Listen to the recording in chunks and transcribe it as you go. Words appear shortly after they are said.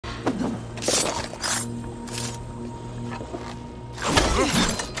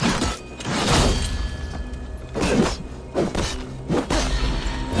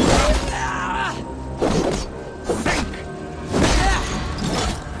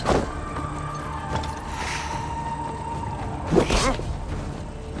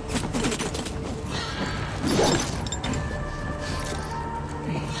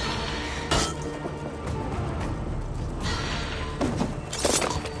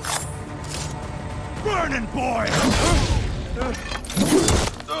burning, boy!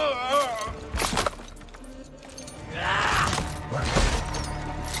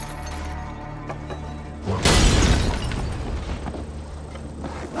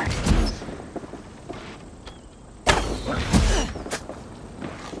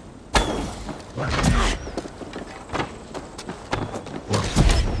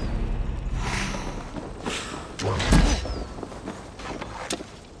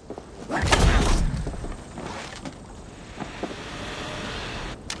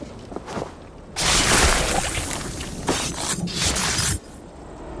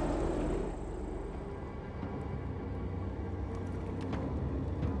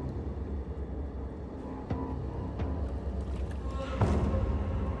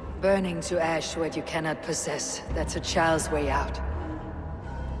 Burning to ash what you cannot possess. That's a child's way out.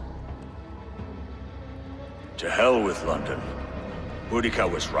 To hell with London. Boudica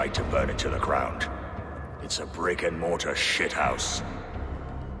was right to burn it to the ground. It's a brick-and-mortar shithouse.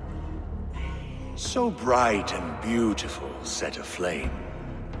 So bright and beautiful, set aflame.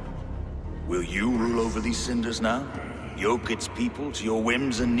 Will you rule over these cinders now? Yoke its people to your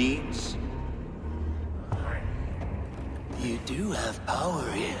whims and needs? You do have power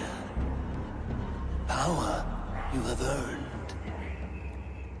here. Power you have earned.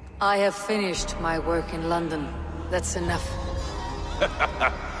 I have finished my work in London. That's enough.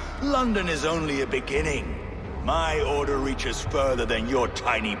 London is only a beginning. My order reaches further than your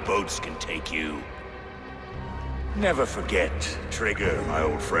tiny boats can take you. Never forget, Trigger, my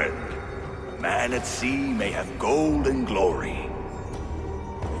old friend. A man at sea may have gold and glory,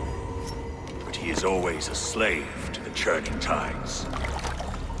 but he is always a slave to the churning tides.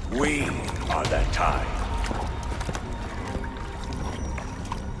 We are that tide.